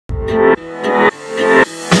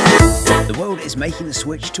is making the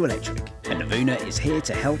switch to electric, and Navuna is here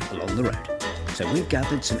to help along the road. So we've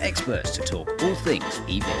gathered some experts to talk all things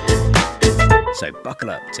EV. So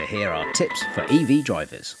buckle up to hear our tips for EV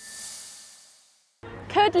drivers.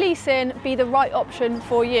 Could leasing be the right option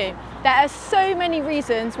for you? There are so many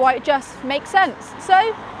reasons why it just makes sense.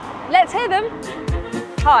 So let's hear them.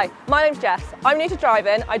 Hi, my name's Jess. I'm new to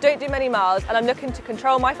driving, I don't do many miles and I'm looking to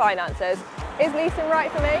control my finances. Is leasing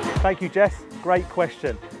right for me? Thank you, Jess. Great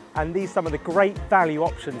question. And these are some of the great value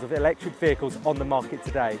options of electric vehicles on the market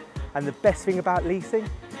today. And the best thing about leasing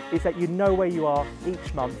is that you know where you are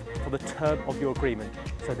each month for the term of your agreement,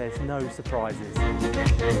 so there's no surprises.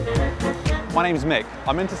 My name's Mick.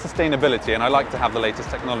 I'm into sustainability and I like to have the latest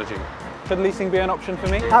technology. Could leasing be an option for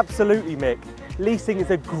me? Absolutely, Mick. Leasing is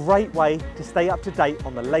a great way to stay up to date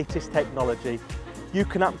on the latest technology. You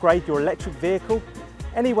can upgrade your electric vehicle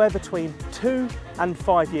anywhere between 2 and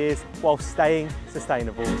 5 years while staying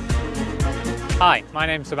sustainable. Hi, my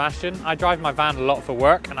name's Sebastian. I drive my van a lot for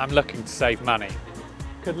work and I'm looking to save money.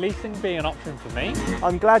 Could leasing be an option for me?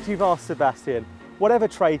 I'm glad you've asked, Sebastian. Whatever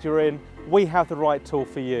trade you're in, we have the right tool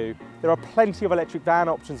for you. There are plenty of electric van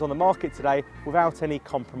options on the market today without any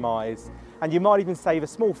compromise. And you might even save a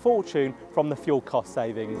small fortune from the fuel cost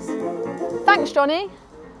savings. Thanks, Johnny.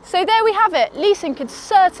 So there we have it. Leasing could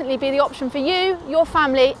certainly be the option for you, your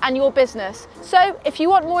family and your business. So if you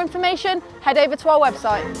want more information, head over to our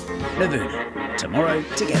website. Navuna, tomorrow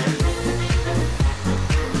together.